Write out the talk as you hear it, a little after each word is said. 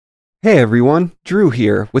Hey everyone, Drew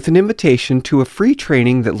here with an invitation to a free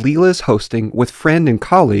training that Leela is hosting with friend and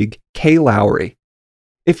colleague Kay Lowry.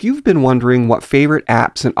 If you've been wondering what favorite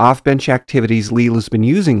apps and off-bench activities Leela's been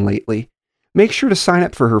using lately, make sure to sign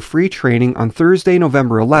up for her free training on Thursday,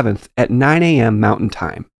 November 11th at 9 a.m. Mountain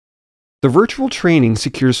Time. The virtual training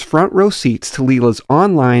secures front row seats to Leela's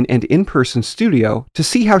online and in-person studio to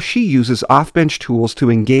see how she uses off-bench tools to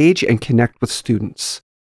engage and connect with students.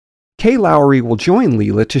 Kay Lowry will join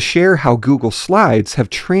Leela to share how Google Slides have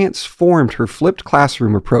transformed her flipped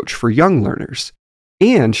classroom approach for young learners.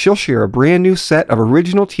 And she'll share a brand new set of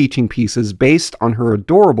original teaching pieces based on her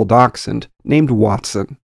adorable dachshund named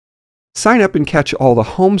Watson. Sign up and catch all the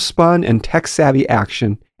homespun and tech-savvy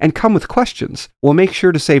action, and come with questions. We'll make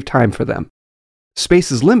sure to save time for them.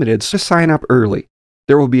 Space is limited, so sign up early.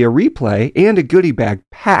 There will be a replay and a goodie bag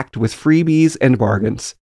packed with freebies and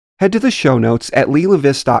bargains. Head to the show notes at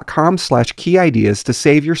leelavis.com/keyideas to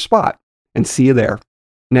save your spot, and see you there.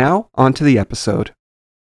 Now, on to the episode.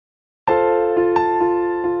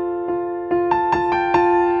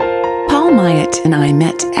 Paul Myatt and I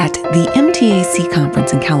met at the MTAC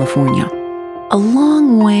conference in California, a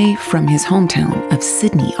long way from his hometown of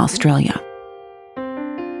Sydney, Australia.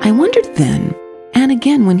 I wondered then, and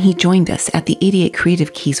again when he joined us at the 88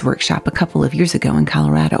 Creative Keys workshop a couple of years ago in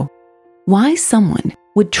Colorado, why someone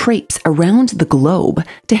would traipse around the globe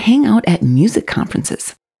to hang out at music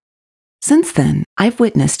conferences. Since then, I've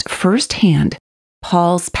witnessed firsthand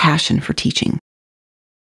Paul's passion for teaching.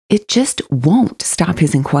 It just won't stop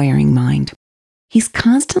his inquiring mind. He's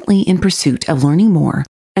constantly in pursuit of learning more,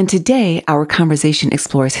 and today our conversation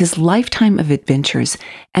explores his lifetime of adventures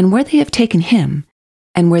and where they have taken him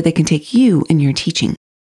and where they can take you in your teaching.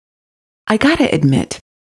 I gotta admit,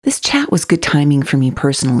 this chat was good timing for me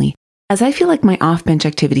personally, as I feel like my off-bench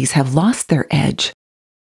activities have lost their edge.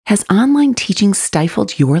 Has online teaching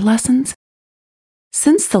stifled your lessons?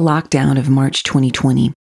 Since the lockdown of March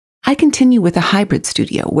 2020, I continue with a hybrid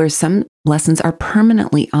studio where some lessons are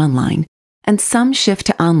permanently online and some shift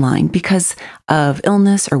to online because of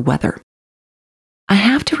illness or weather. I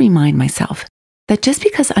have to remind myself that just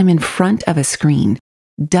because I'm in front of a screen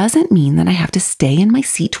doesn't mean that I have to stay in my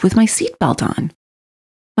seat with my seatbelt on.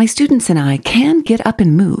 My students and I can get up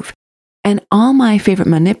and move, and all my favorite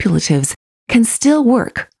manipulatives can still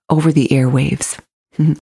work over the airwaves.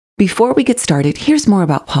 Before we get started, here's more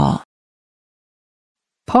about Paul.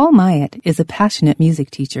 Paul Myatt is a passionate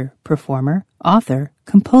music teacher, performer, author,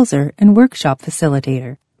 composer, and workshop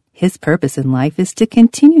facilitator. His purpose in life is to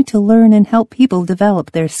continue to learn and help people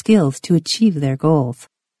develop their skills to achieve their goals.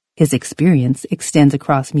 His experience extends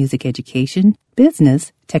across music education,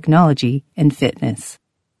 business, technology, and fitness.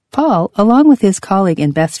 Paul, along with his colleague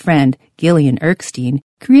and best friend, Gillian Erskine,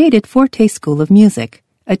 created Forte School of Music,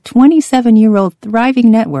 a 27-year-old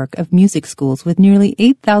thriving network of music schools with nearly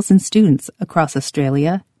 8,000 students across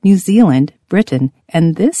Australia, New Zealand, Britain,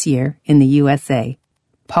 and this year in the USA.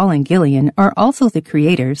 Paul and Gillian are also the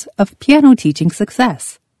creators of Piano Teaching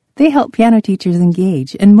Success. They help piano teachers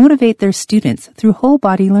engage and motivate their students through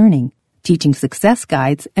whole-body learning, teaching success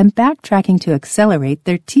guides, and backtracking to accelerate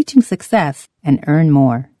their teaching success and earn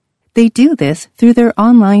more. They do this through their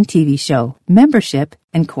online TV show, membership,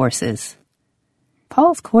 and courses.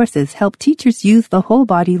 Paul's courses help teachers use the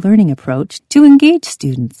whole-body learning approach to engage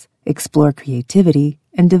students, explore creativity,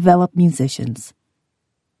 and develop musicians.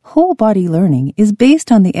 Whole-body learning is based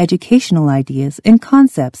on the educational ideas and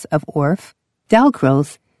concepts of Orff,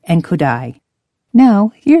 Dalcroze, and Kodály.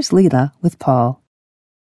 Now, here's Leela with Paul.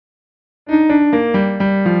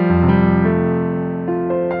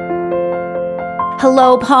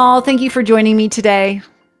 Hello, Paul. Thank you for joining me today.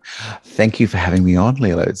 Thank you for having me on,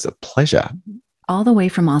 Leela. It's a pleasure. All the way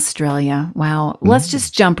from Australia. Wow. Let's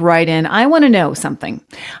just jump right in. I want to know something.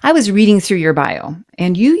 I was reading through your bio,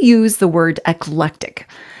 and you use the word eclectic,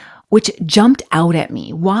 which jumped out at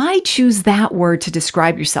me. Why choose that word to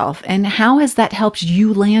describe yourself, and how has that helped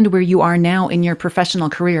you land where you are now in your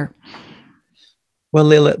professional career? Well,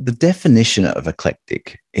 Leela, the definition of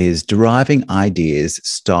eclectic is deriving ideas,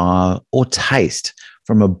 style, or taste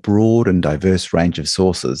from a broad and diverse range of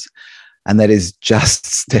sources. And that is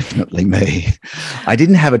just definitely me. I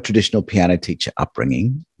didn't have a traditional piano teacher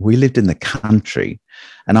upbringing. We lived in the country,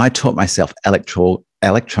 and I taught myself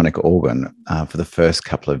electronic organ for the first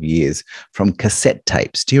couple of years from cassette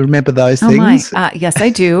tapes. Do you remember those things? Yes, I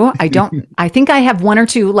do. I think I have one or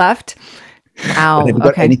two left. Wow. But have you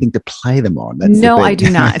got Okay. anything to play them on? That's No, the I do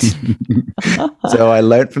not. So I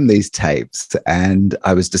learned from these tapes and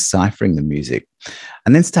I was deciphering the music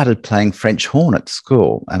and then started playing French horn at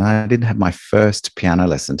school. And I didn't have my first piano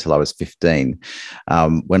lesson until I was 15,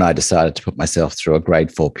 when I decided to put myself through a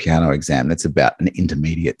grade 4 piano exam. That's about an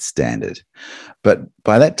intermediate standard. But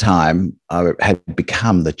by that time, I had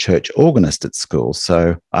become the church organist at school.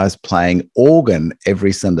 So I was playing organ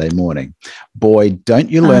every Sunday morning. Boy, don't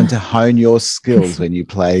you learn to hone your skills when you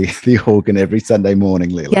play the organ every Sunday morning,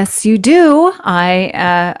 Leela? Yes, you do.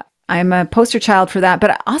 I'm a poster child for that.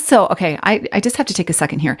 But also, okay, I just have to take a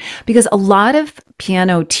second here because a lot of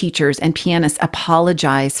piano teachers and pianists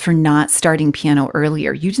apologize for not starting piano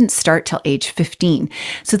earlier. You didn't start till age 15.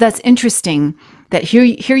 So that's interesting that here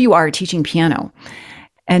you are teaching piano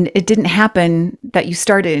and it didn't happen that you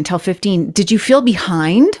started until 15. Did you feel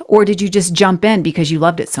behind or did you just jump in because you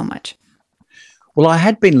loved it so much? Well, I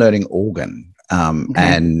had been learning organ.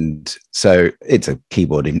 And so it's a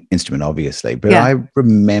keyboard instrument, obviously. But I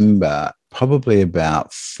remember probably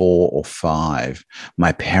about 4 or 5,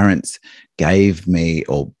 my parents gave me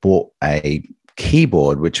or bought a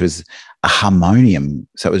keyboard, which was a harmonium.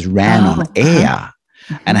 So it was ran on air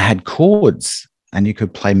and it had chords and you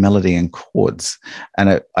could play melody and chords.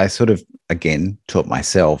 And I sort of, again, taught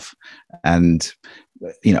myself. And,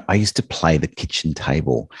 you know, I used to play the kitchen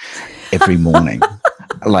table every morning.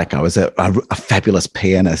 Like I was a fabulous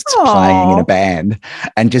pianist playing in a band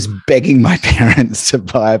and just begging my parents to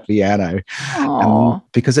buy a piano.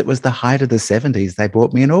 Because it was the height of the 70s, they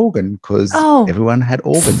bought me an organ because everyone had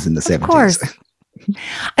organs in the 70s. Of course.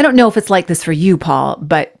 I don't know if it's like this for you, Paul,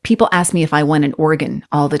 but people ask me if I want an organ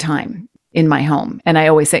all the time in my home. And I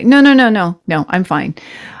always say, no, I'm fine.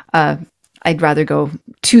 I'd rather go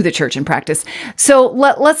to the church and practice. So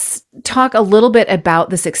let's talk a little bit about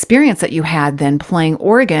this experience that you had then playing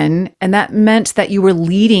organ. And that meant that you were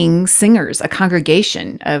leading singers, a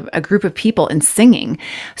congregation, a group of people in singing.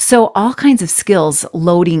 So all kinds of skills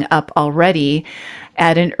loading up already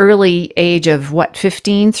at an early age of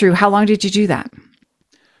 15 through how long did you do that?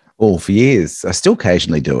 Oh, for years. I still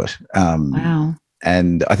occasionally do it. Wow.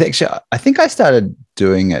 And I think I started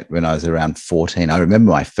doing it when I was around 14. I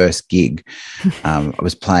remember my first gig. I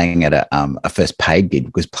was playing at a first paid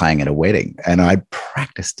gig, was playing at a wedding, and I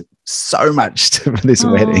practiced so much for this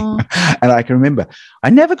wedding. And I can remember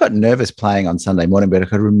I never got nervous playing on Sunday morning, but I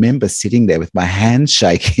could remember sitting there with my hands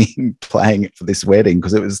shaking, playing it for this wedding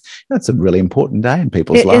because it was it's a really important day in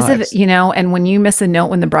people's lives. And when you miss a note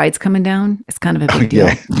when the bride's coming down, it's kind of a big deal.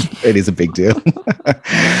 Yeah, it is a big deal.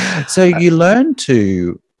 So you learn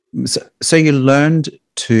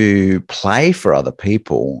to play for other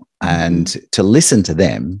people and to listen to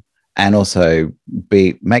them, and also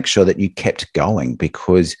make sure that you kept going,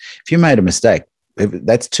 because if you made a mistake,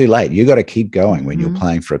 that's too late. You got to keep going when you're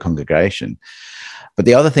playing for a congregation. But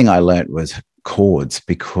the other thing I learned was chords,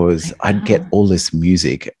 because I'd get all this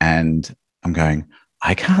music and I'm going,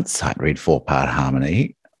 I can't sight read 4-part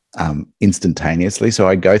harmony instantaneously. So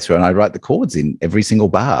I'd go through and I'd write the chords in every single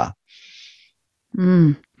bar.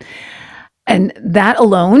 And that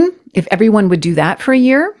alone, if everyone would do that for a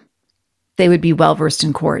year, they would be well-versed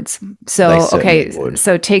in chords. So,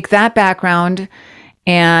 so take that background,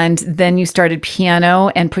 and then you started piano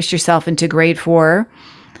and pushed yourself into grade 4.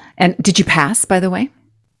 And did you pass, by the way?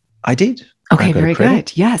 I did. Okay, very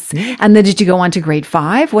good. Yes. Yeah. And then did you go on to grade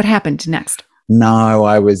 5? What happened next? No,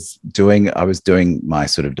 I was doing my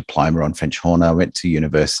sort of diploma on French horn. I went to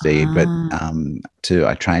university, but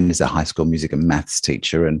I trained as a high school music and maths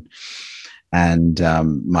teacher, and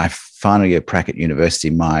my final year prac at university,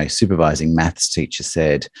 my supervising maths teacher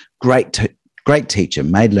said, "Great teacher,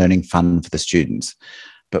 made learning fun for the students."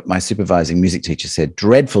 But my supervising music teacher said,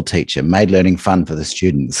 "Dreadful teacher, made learning fun for the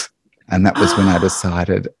students." And that was when I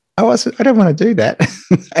decided, I don't want to do that,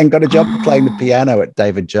 and got a job playing the piano at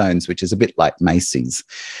David Jones, which is a bit like Macy's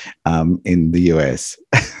in the US.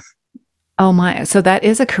 Oh my! So that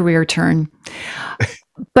is a career turn,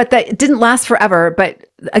 but that didn't last forever. But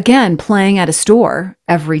again, playing at a store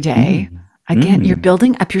every day, you're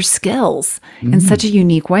building up your skills in such a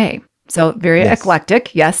unique way. So very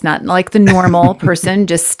eclectic. Yes, not like the normal person,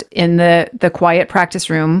 just in the quiet practice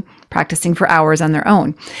room, practicing for hours on their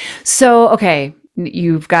own. So, okay.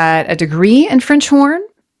 You've got a degree in French horn?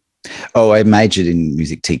 Oh, I majored in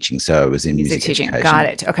music teaching, so I was in music teaching. Education. Got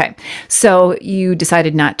it. Okay. So you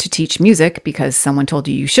decided not to teach music because someone told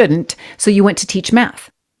you should So you went to teach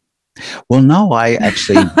math. Well, no, I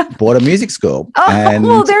actually bought a music school.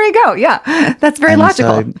 Well, there you go. Yeah, that's very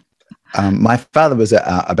logical. So, my father was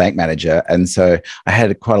a bank manager, and so I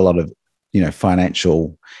had quite a lot of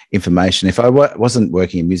financial information. If I wasn't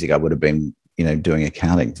working in music, I would have been doing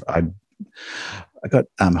accounting. I got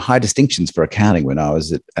high distinctions for accounting when I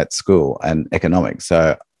was at school, and economics.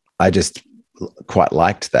 So I just quite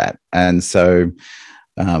liked that. And so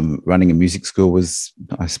running a music school was,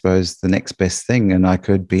 I suppose, the next best thing, and I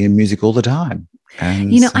could be in music all the time.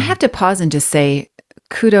 And I have to pause and just say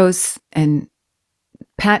kudos and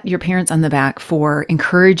pat your parents on the back for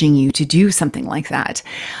encouraging you to do something like that.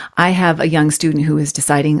 I have a young student who is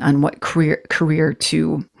deciding on what career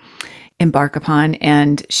to embark upon,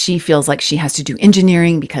 and she feels like she has to do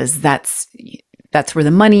engineering because that's where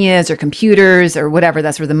the money is, or computers or whatever,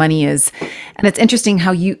 that's where the money is. And it's interesting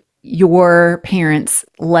how your parents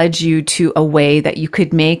led you to a way that you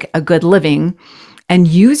could make a good living and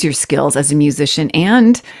use your skills as a musician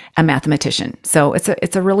and a mathematician. So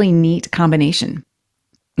it's a really neat combination.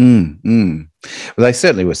 Well, they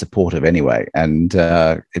certainly were supportive anyway. And,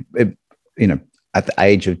 at the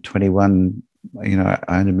age of 21, I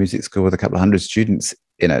owned a music school with a couple of hundred students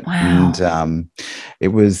in it. Wow. And it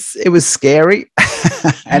was scary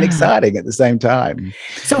and exciting at the same time.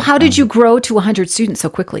 So how did you grow to 100 students so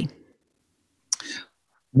quickly?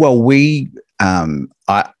 Well, I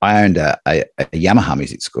owned a Yamaha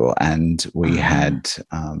music school, and we had,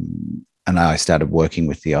 and I started working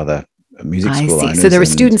with the other music school owners. So there were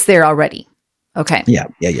students there already. Okay. Yeah.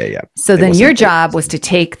 So then your job was to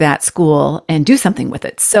take that school and do something with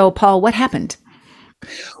it. So Paul, what happened?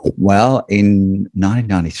 Well, in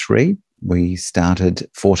 1993, we started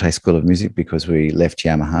Forte School of Music because we left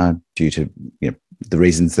Yamaha due to the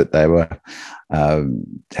reasons that they were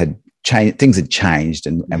had changed. Things had changed,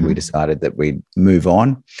 and we decided that we'd move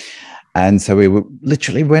on. And so we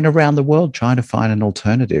literally went around the world trying to find an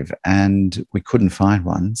alternative, and we couldn't find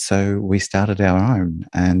one. So we started our own.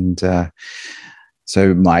 And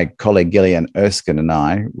so my colleague Gillian Erskine and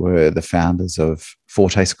I were the founders of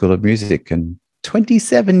Forte School of Music. And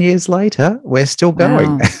 27 years later, we're still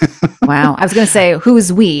going. Wow. I was going to say,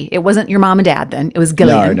 who's we? It wasn't your mom and dad then. It was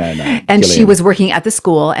Gillian. No. And Gillian. She was working at the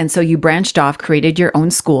school. And so you branched off, created your own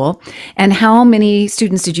school. And how many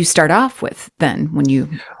students did you start off with then when you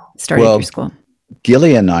started your school?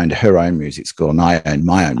 Gillian owned her own music school, and I owned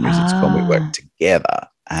my own music school. And we worked together.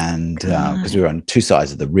 And because we were on two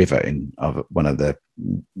sides of the river of one of the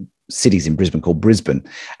cities in Brisbane called Brisbane.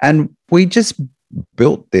 And we just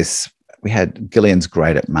built this. We had Gillian's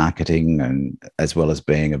great at marketing, and as well as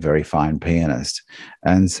being a very fine pianist.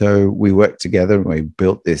 And so we worked together and we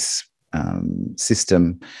built this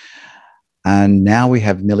system. And now we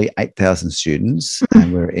have nearly 8,000 students,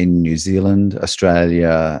 and we're in New Zealand,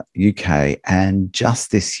 Australia, UK. And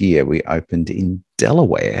just this year, we opened in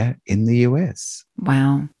Delaware in the US.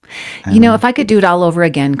 Wow. If I could do it all over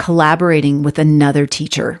again, collaborating with another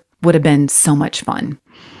teacher would have been so much fun.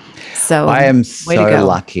 So I am so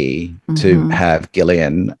lucky to have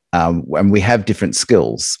Gillian, and we have different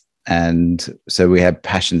skills. And so we have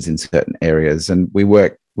passions in certain areas, and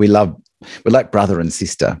we're like brother and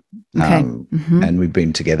sister. Okay. And we've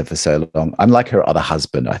been together for so long. I'm like her other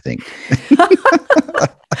husband, I think.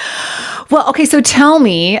 Well, okay. So tell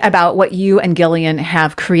me about what you and Gillian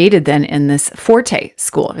have created then in this Forte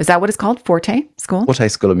School. Is that what it's called? Forte School? Forte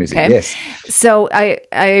School of Music, okay. Yes. So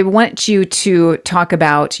I want you to talk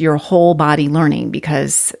about your whole body learning,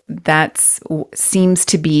 because that seems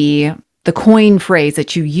to be the coin phrase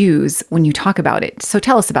that you use when you talk about it. So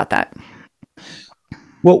tell us about that.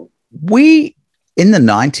 Well, in the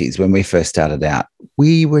 90s, when we first started out,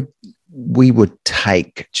 we would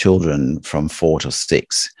take children from 4 to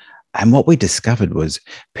 6. And what we discovered was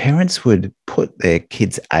parents would put their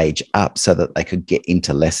kids' age up so that they could get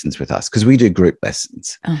into lessons with us, because we do group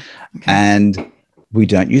lessons. Oh, okay. And we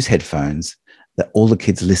don't use headphones, that all the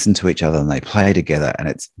kids listen to each other and they play together, and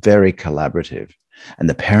it's very collaborative, and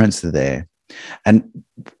the parents are there. And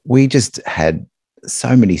we just had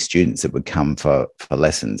so many students that would come for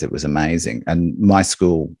lessons. It was amazing. And my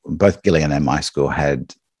school, both Gillian and my school,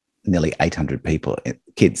 had nearly 800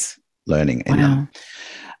 kids learning in them.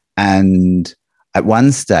 And at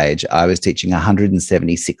one stage, I was teaching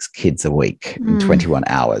 176 kids a week in 21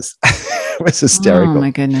 hours. It was hysterical. Oh,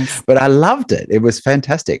 my goodness. But I loved it. It was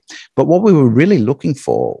fantastic. But what we were really looking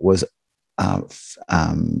for was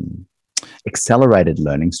accelerated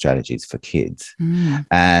learning strategies for kids.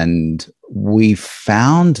 And we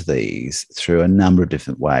found these through a number of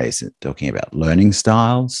different ways, talking about learning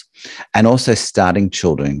styles and also starting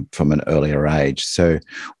children from an earlier age. So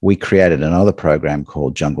we created another program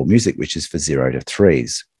called Jungle Music, which is for 0 to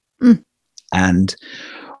 3s. And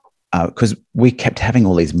because we kept having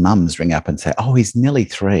all these mums ring up and say, oh, he's nearly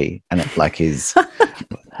 3. And it's like he's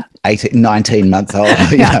 19 months old,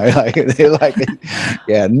 they're like,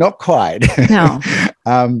 yeah, not quite. No.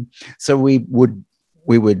 So we would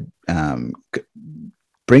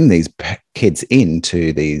bring these kids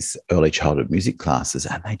into these early childhood music classes,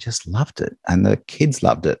 and they just loved it, and the kids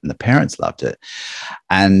loved it, and the parents loved it.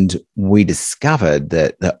 And we discovered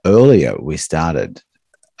that the earlier we started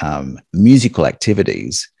musical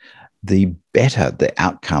activities, the better the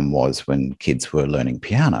outcome was when kids were learning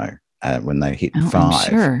piano when they hit 5. I'm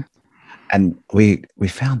sure. And we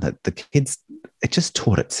found that the kids, it just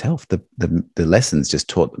taught itself. The lessons just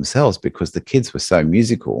taught themselves because the kids were so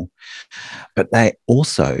musical. But they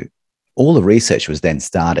also, all the research was then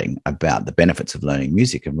starting about the benefits of learning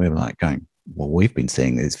music. And we were like going, well, we've been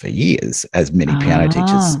seeing this for years, as many piano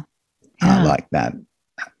teachers are like that.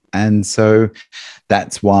 And so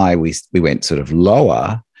that's why we went sort of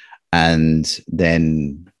lower. And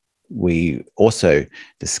then we also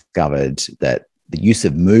discovered that the use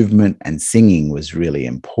of movement and singing was really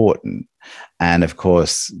important. And of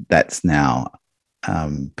course, that's now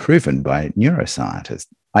proven by neuroscientists.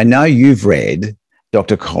 I know you've read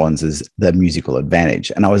Dr. Collins's The Musical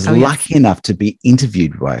Advantage, and I was lucky enough to be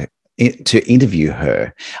interview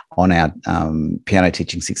her on our Piano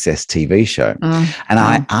Teaching Success TV show. And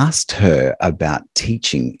I asked her about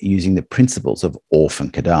teaching using the principles of Orff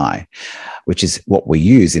and Kodály, which is what we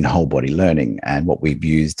use in whole body learning and what we've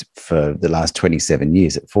used for the last 27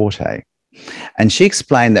 years at Forte. And she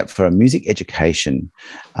explained that for a music education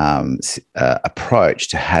approach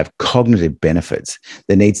to have cognitive benefits,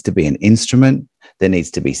 there needs to be an instrument, there needs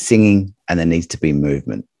to be singing, and there needs to be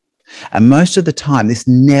movement. And most of the time, this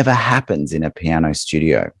never happens in a piano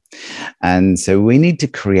studio. And so we need to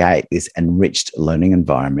create this enriched learning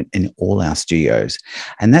environment in all our studios.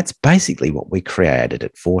 And that's basically what we created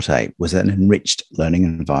at Forte, was an enriched learning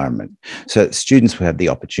environment. So that students will have the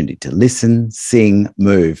opportunity to listen, sing,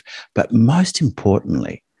 move, but most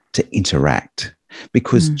importantly, to interact,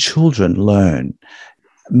 because children learn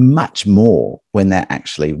much more when they're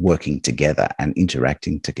actually working together and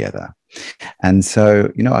interacting together. And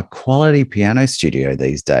so, you know, a quality piano studio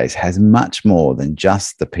these days has much more than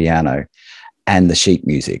just the piano and the sheet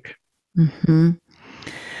music. Mm-hmm.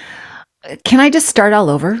 Can I just start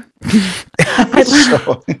all over?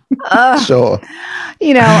 Sure. Sure.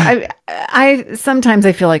 You know, I sometimes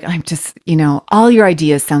I feel like I'm just, you know, all your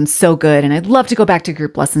ideas sound so good, and I'd love to go back to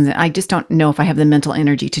group lessons. And I just don't know if I have the mental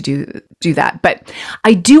energy to do that. But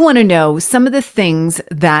I do want to know some of the things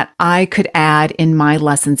that I could add in my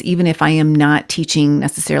lessons, even if I am not teaching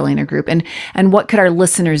necessarily in a group. And what could our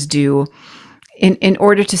listeners do in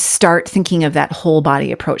order to start thinking of that whole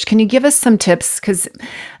body approach? Can you give us some tips? Because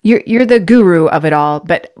you're the guru of it all,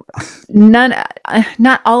 but not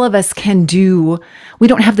all of us can do. We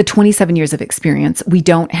don't have the 27 years of experience. We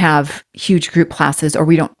don't have huge group classes, or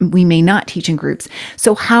we may not teach in groups.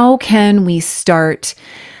 So how can we start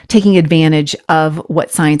taking advantage of what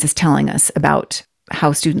science is telling us about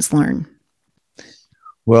how students learn?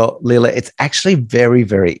 Well, Leela, it's actually very,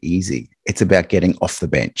 very easy. It's about getting off the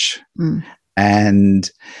bench.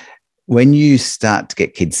 And when you start to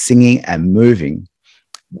get kids singing and moving,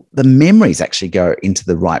 the memories actually go into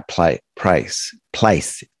the right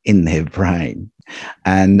place in their brain.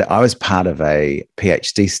 And I was part of a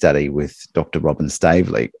PhD study with Dr. Robin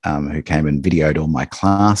Stavely, who came and videoed all my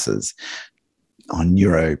classes on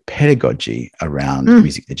neuropedagogy around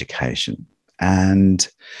music education. And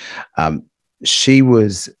she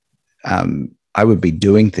was, I would be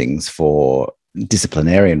doing things for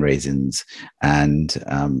disciplinarian reasons and,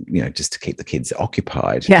 you know, just to keep the kids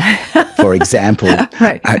occupied. Yeah. For example,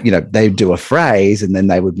 right. You know, they'd do a phrase and then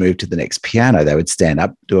they would move to the next piano. They would stand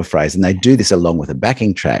up, do a phrase, and they'd do this along with a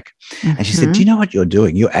backing track. And she said, do you know what you're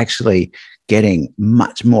doing? You're actually getting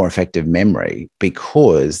much more effective memory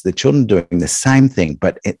because the children are doing the same thing,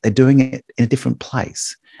 but they're doing it in a different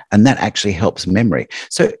place. And that actually helps memory.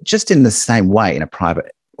 So just in the same way, in a private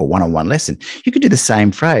or one-on-one lesson, you could do the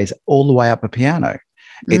same phrase all the way up a piano.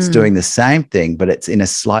 It's doing the same thing, but it's in a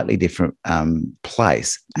slightly different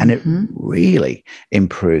place. And it really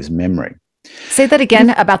improves memory. Say that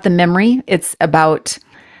again about the memory. It's about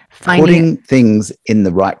putting things in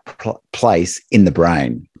the right place in the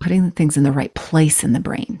brain. Putting the things in the right place in the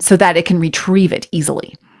brain so that it can retrieve it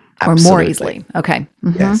easily. Absolutely. Or more easily. Okay.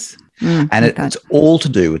 Yes. And it's all to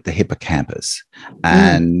do with the hippocampus,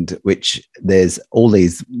 and which there's all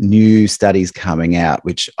these new studies coming out,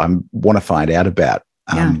 which I want to find out about.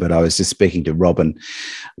 But I was just speaking to Robin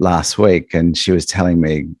last week, and she was telling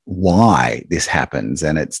me why this happens,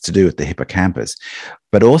 and it's to do with the hippocampus,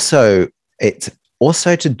 but also it's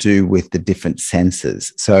also to do with the different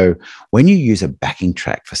senses. So when you use a backing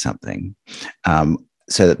track for something,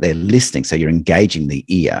 so that they're listening, so you're engaging the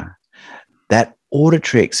ear, that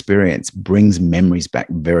auditory experience brings memories back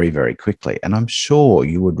very, very quickly. And I'm sure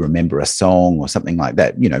you would remember a song or something like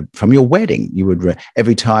that, from your wedding. You would,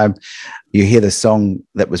 every time you hear the song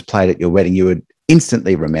that was played at your wedding, you would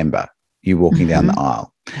instantly remember you walking down the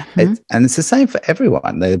aisle. And it's the same for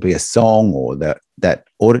everyone. There'll be a song or that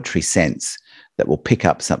auditory sense that will pick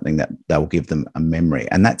up something that will give them a memory.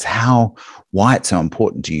 And that's why it's so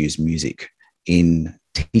important to use music in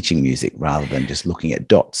teaching music rather than just looking at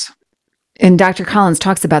dots. And Dr. Collins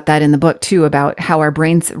talks about that in the book too, about how our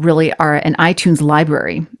brains really are an iTunes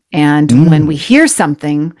library. And when we hear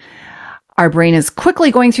something, our brain is quickly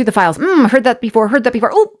going through the files. Heard that before.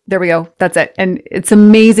 Oh, there we go. That's it. And it's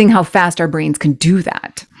amazing how fast our brains can do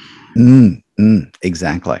that.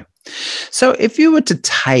 Exactly. So if you were to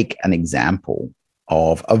take an example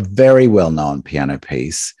of a very well-known piano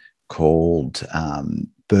piece called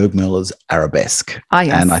Burgmüller's Arabesque. Ah,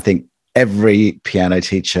 yes. And I think every piano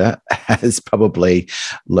teacher has probably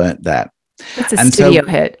learnt that. It's a studio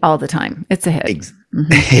hit all the time. It's a hit.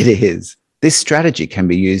 It is. This strategy can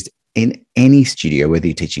be used in any studio, whether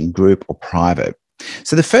you're teaching group or private.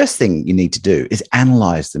 So the first thing you need to do is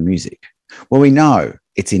analyze the music. Well, we know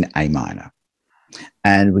it's in A minor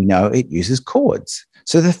and we know it uses chords.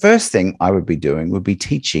 So the first thing I would be doing would be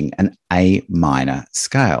teaching an A minor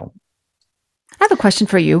scale. I have a question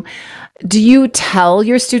for you. Do you tell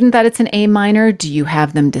your student that it's an A minor? Do you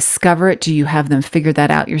have them discover it? Do you have them figure that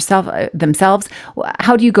out themselves?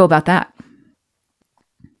 How do you go about that?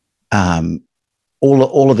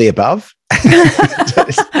 All of the above.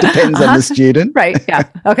 Depends on the student. Right. Yeah.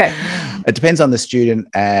 Okay. It depends on the student.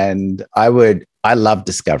 And I love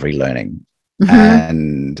discovery learning.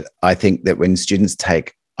 And I think that when students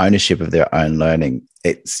take ownership of their own learning,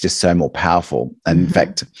 it's just so more powerful. And in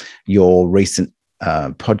fact, your recent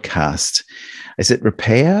podcast, is it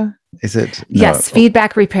Repair? Is it? No. Yes,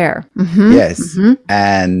 Feedback Repair. Yes.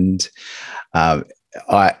 And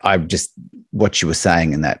I just, what you were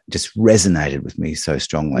saying in that just resonated with me so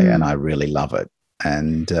strongly, and I really love it.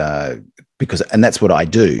 And and that's what I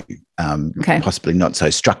do. Possibly not so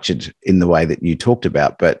structured in the way that you talked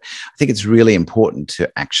about, but I think it's really important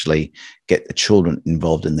to actually get the children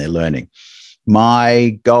involved in their learning.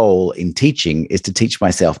 My goal in teaching is to teach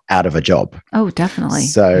myself out of a job. Oh, definitely.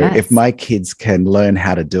 So if my kids can learn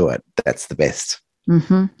how to do it, that's the best.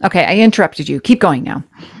 Okay, I interrupted you. Keep going now.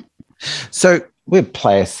 So we'll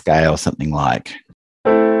play a scale, something like.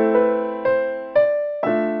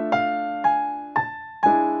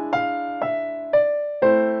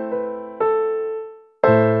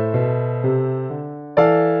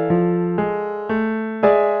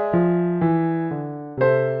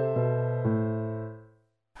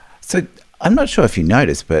 So I'm not sure if you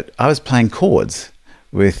noticed, but I was playing chords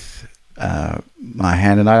with my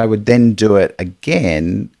hand, and I would then do it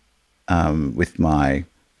again with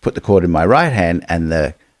put the chord in my right hand and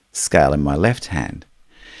the scale in my left hand.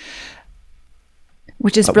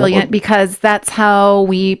 Which is brilliant because that's how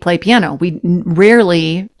we play piano. We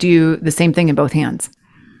rarely do the same thing in both hands.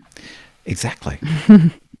 Exactly.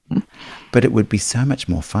 But it would be so much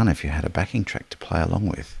more fun if you had a backing track to play along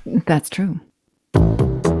with. That's true.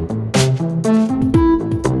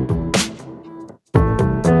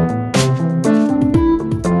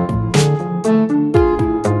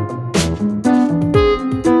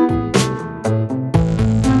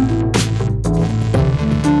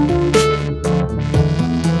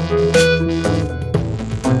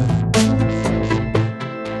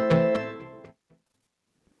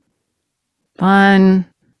 Fun.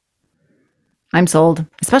 I'm sold,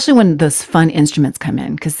 especially when those fun instruments come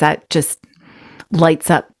in, because that just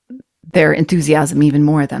lights up their enthusiasm even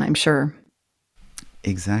more than I'm sure.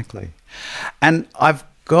 Exactly. And I've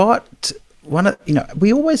got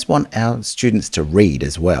we always want our students to read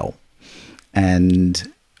as well.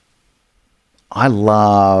 And I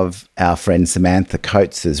love our friend Samantha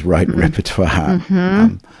Coates's rote repertoire.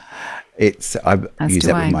 I've used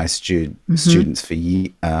that with my students for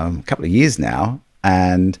a couple of years now,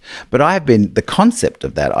 but the concept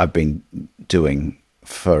of that I've been doing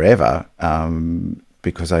forever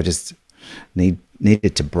because I just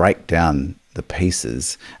needed to break down the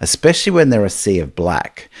pieces, especially when they're a sea of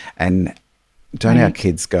black. And don't our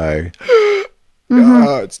kids go,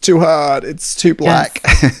 oh, it's too hard, it's too black.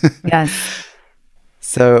 Yes.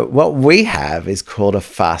 So what we have is called a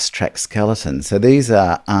fast track skeleton. So these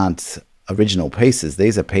aren't original pieces.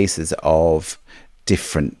 These are pieces of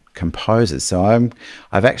different composers. So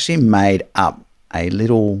I've actually made up a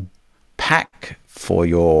little pack for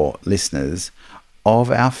your listeners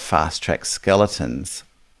of our fast track skeletons.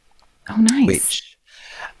 Oh, nice.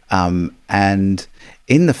 And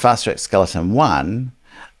in the fast track skeleton 1,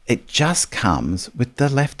 it just comes with the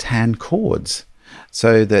left-hand chords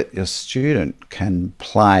so that your student can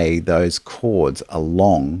play those chords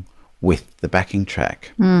along with the backing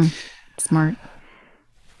track. Smart.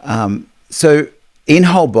 So in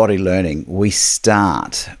whole body learning, we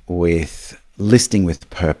start with listening with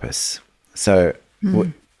purpose. So,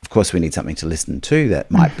 of course, we need something to listen to. That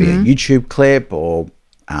might be a YouTube clip, or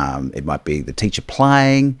it might be the teacher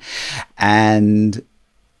playing,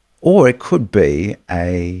 or it could be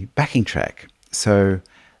a backing track. So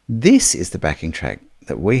this is the backing track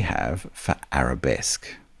that we have for Arabesque.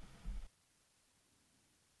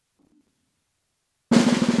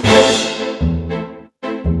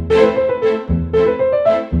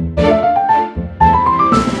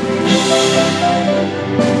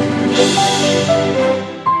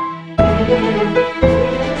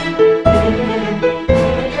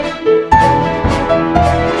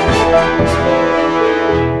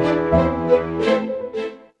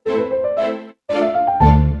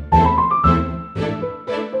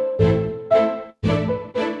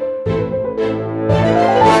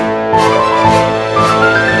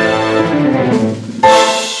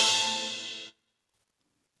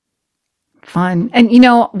 Fun. And you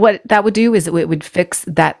know what that would do is it would fix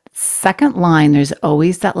that second line. There's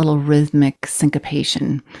always that little rhythmic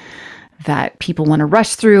syncopation that people want to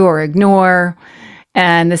rush through or ignore.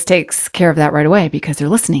 And this takes care of that right away because they're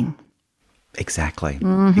listening. Exactly.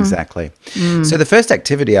 Exactly. So the first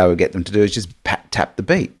activity I would get them to do is just tap the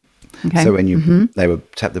beat. Okay. So when they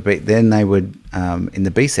would tap the beat, then they would, in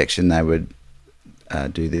the B section, they would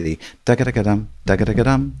do the da-ga-da-ga-dum,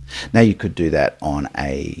 da-ga-da-ga-dum. Now you could do that on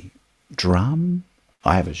a drum.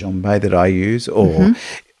 I have a djembe that I use, or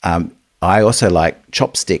I also like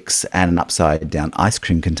chopsticks and an upside down ice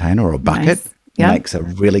cream container or a bucket. Nice. Yeah. Makes a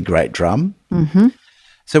really great drum.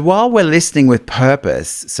 So while we're listening with purpose,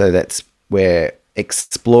 so that's we're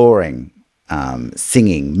exploring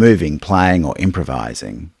singing, moving, playing, or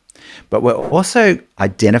improvising, but we're also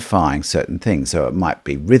identifying certain things. So it might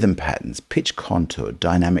be rhythm patterns, pitch contour,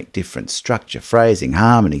 dynamic difference, structure, phrasing,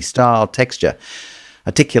 harmony, style, texture,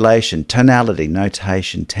 articulation, tonality,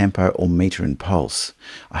 notation, tempo, or meter and pulse.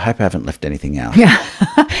 I hope I haven't left anything out. Yeah.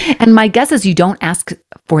 And my guess is you don't ask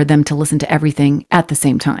for them to listen to everything at the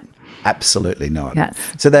same time. Absolutely not. Yes.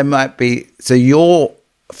 So there might be, so you're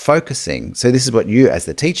focusing. So this is what you as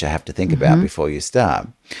the teacher have to think about before you start.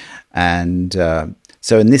 And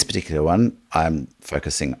so in this particular one, I'm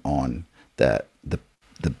focusing on the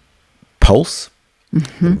pulse,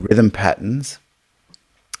 the rhythm patterns,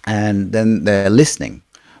 and then they're listening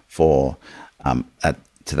for to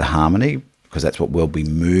the harmony, because that's what we'll be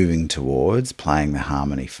moving towards, playing the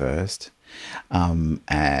harmony first,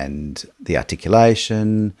 and the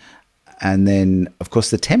articulation, and then, of course,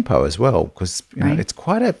 the tempo as well, because you know, it's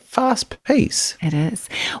quite a fast piece. It is.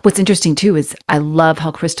 What's interesting, too, is I love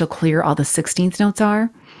how crystal clear all the 16th notes are.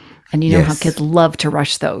 And you know how kids love to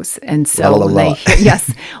rush those. And so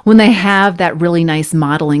when they have that really nice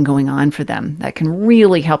modeling going on for them, that can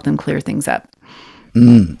really help them clear things up.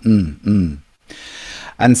 And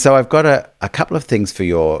so I've got a couple of things for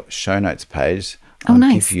your show notes page. I'll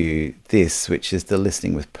give you this, which is the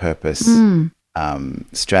listening with purpose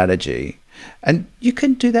strategy. And you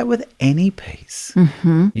can do that with any piece.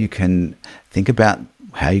 You can think about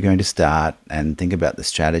how you're going to start and think about the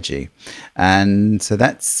strategy. And so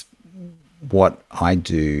that's what I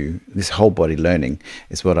do. This whole body learning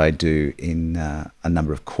is what I do in a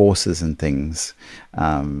number of courses and things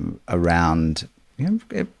around, you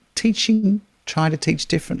know, teaching, trying to teach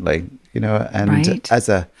differently, you know, and as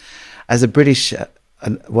a British,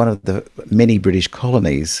 one of the many British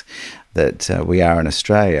colonies that we are in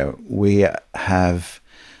Australia, we have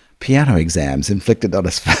piano exams inflicted on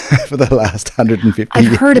us for the last 150 years.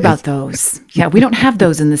 I've heard about those. Yeah, we don't have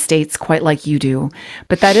those in the States quite like you do,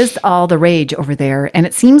 but that is all the rage over there. And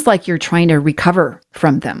it seems like you're trying to recover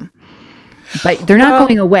from them. But they're not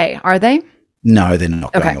going away, are they? No, they're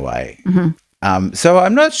not going away. So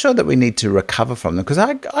I'm not sure that we need to recover from them, because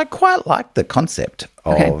I quite like the concept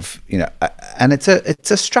of, you know, and it's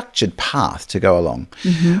a structured path to go along.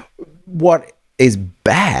 What is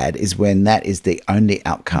bad is when that is the only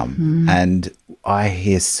outcome. And I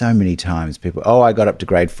hear so many times people, I got up to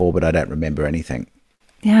grade 4, but I don't remember anything.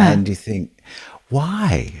 Yeah. And you think,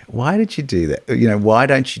 why? Why did you do that? You know, why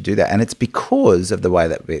don't you do that? And it's because of the way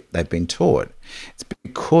that they've been taught. It's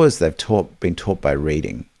because they've been taught by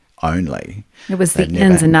reading only. It was the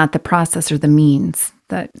ends and not the process or the means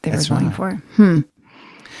that they were going for.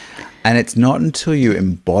 And it's not until you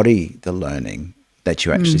embody the learning that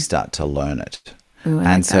you actually start to learn it. Ooh,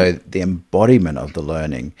 and so the embodiment of the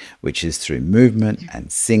learning, which is through movement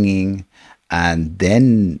and singing and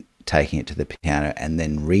then taking it to the piano and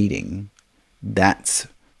then reading, that's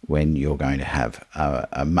when you're going to have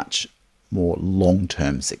a much more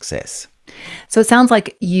long-term success. So it sounds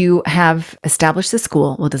like you have established a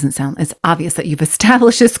school. Well, it doesn't sound, it's obvious that you've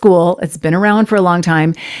established a school. It's been around for a long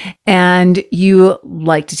time, and you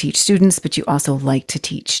like to teach students, but you also like to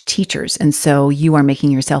teach teachers. And so you are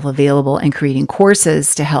making yourself available and creating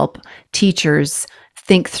courses to help teachers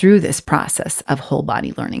think through this process of whole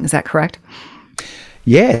body learning. Is that correct?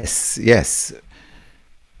 Yes.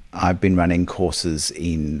 I've been running courses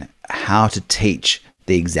in how to teach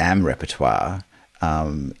the exam repertoire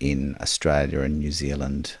in Australia and New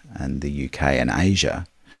Zealand and the UK and Asia.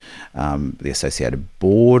 The Associated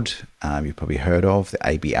Board, you've probably heard of, the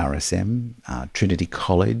ABRSM, Trinity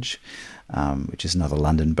College, which is another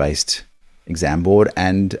London-based exam board,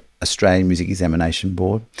 and Australian Music Examination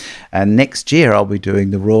Board. And next year I'll be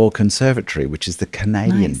doing the Royal Conservatory, which is the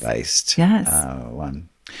Canadian-based one.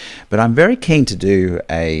 But I'm very keen to do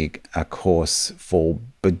a course for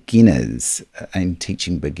beginners and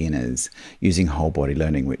teaching beginners using whole body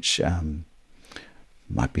learning, which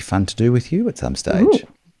might be fun to do with you at some stage.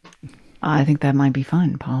 Ooh. I think that might be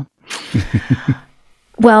fun, Paul.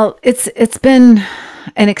 Well, it's been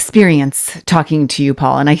an experience talking to you,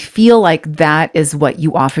 Paul, and I feel like that is what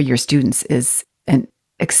you offer your students, is an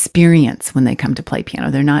experience when they come to play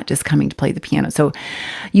piano. They're not just coming to play the piano. So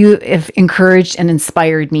you have encouraged and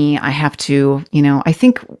inspired me. I have to, I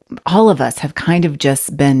think all of us have kind of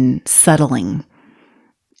just been settling.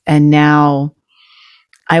 And now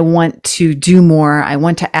I want to do more. I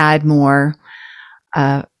want to add more.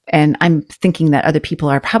 And I'm thinking that other people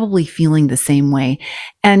are probably feeling the same way.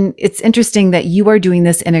 And it's interesting that you are doing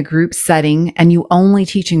this in a group setting and you only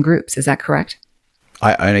teach in groups. Is that correct?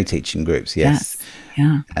 I only teach in groups, yes.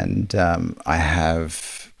 Yeah. And I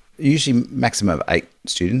have usually maximum of 8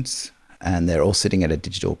 students, and they're all sitting at a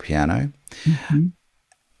digital piano. Mm-hmm.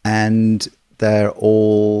 And they're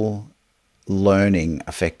all learning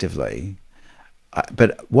effectively.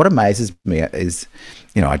 But what amazes me is,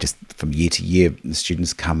 I just, from year to year, the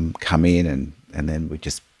students come in and then we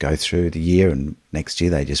just go through the year, and next year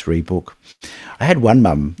they just rebook. I had one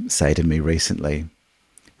mum say to me recently,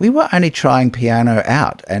 we were only trying piano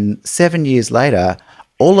out, and 7 years later,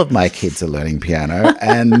 all of my kids are learning piano,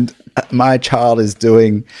 and my child is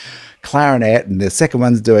doing clarinet, and the second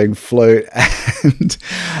one's doing flute, and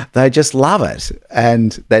they just love it,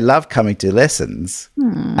 and they love coming to lessons.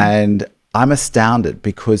 And I'm astounded,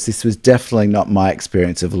 because this was definitely not my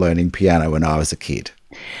experience of learning piano when I was a kid.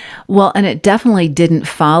 Well, and it definitely didn't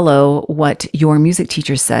follow what your music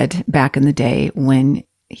teacher said back in the day when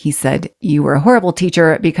he said you were a horrible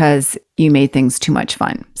teacher because you made things too much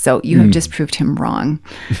fun. So you have just proved him wrong.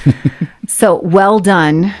 So well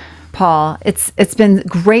done, Paul. It's been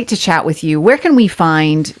great to chat with you. Where can we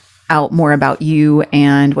find out more about you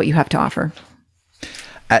and what you have to offer?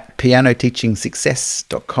 At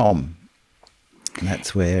pianoteachingsuccess.com. And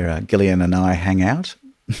that's where Gillian and I hang out.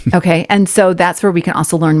 Okay. And so that's where we can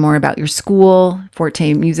also learn more about your school,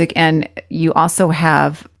 Forte Music. And you also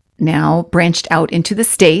have now branched out into the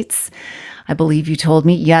States. I believe you told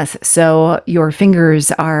me. Yes. So your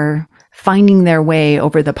fingers are finding their way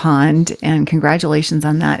over the pond, and congratulations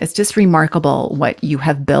on that. It's just remarkable what you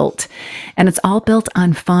have built, and it's all built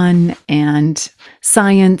on fun and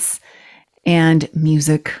science and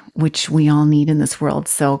music, which we all need in this world.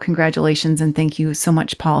 So congratulations, and thank you so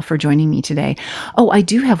much, Paul, for joining me today. Oh, I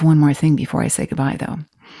do have one more thing before I say goodbye, though.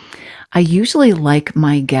 I usually like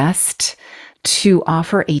my guest to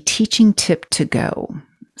offer a teaching tip to go.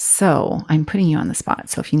 So I'm putting you on the spot.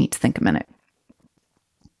 So if you need to think a minute.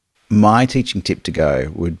 My teaching tip to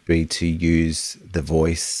go would be to use the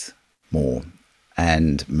voice more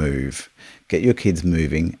and move. Get your kids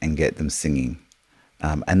moving and get them singing.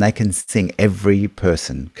 And they can sing. Every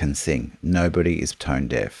person can sing. Nobody is tone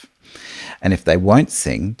deaf. And if they won't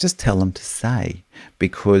sing, just tell them to say,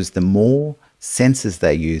 because the more senses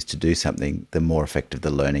they use to do something, the more effective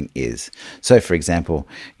the learning is. So, for example,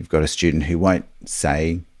 you've got a student who won't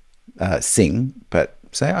sing, but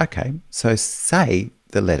say, okay, so say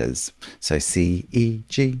the letters. So C, E,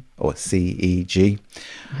 G, or C, E, G,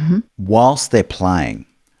 whilst they're playing.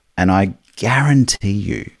 And I guarantee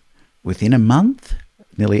you, within a month,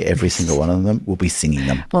 nearly every single one of them will be singing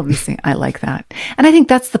them. I like that. And I think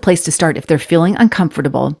that's the place to start. If they're feeling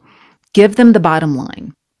uncomfortable, give them the bottom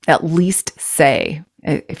line. At least say,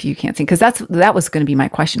 if you can't sing, because that was going to be my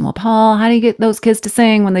question. Well, Paul, how do you get those kids to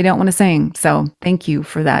sing when they don't want to sing? So thank you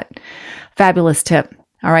for that fabulous tip.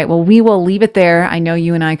 All right. Well, we will leave it there. I know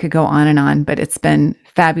you and I could go on and on, but it's been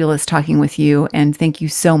fabulous talking with you. And thank you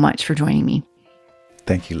so much for joining me.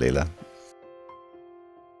 Thank you, Leela.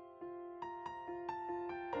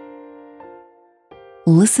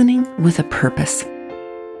 listening with a purpose.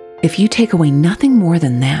 If you take away nothing more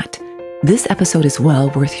than that, this episode is well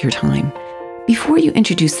worth your time. Before you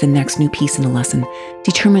introduce the next new piece in the lesson,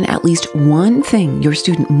 determine at least one thing your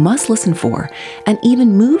student must listen for and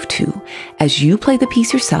even move to as you play the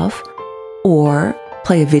piece yourself, or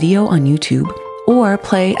play a video on YouTube, or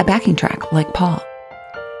play a backing track like Paul.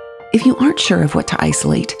 If you aren't sure of what to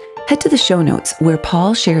isolate, head to the show notes where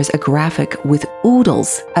Paul shares a graphic with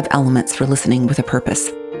oodles of elements for listening with a purpose.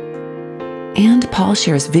 And Paul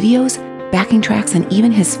shares videos, backing tracks, and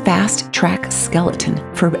even his fast track skeleton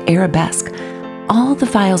for Arabesque, all the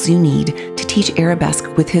files you need to teach Arabesque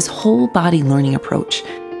with his whole body learning approach.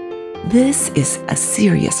 This is a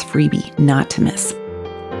serious freebie not to miss.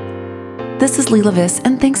 This is Leela Viss,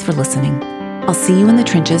 and thanks for listening. I'll see you in the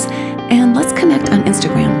trenches, and let's connect on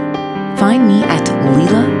Instagram. Find me at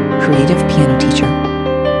Leela Creative Piano Teacher.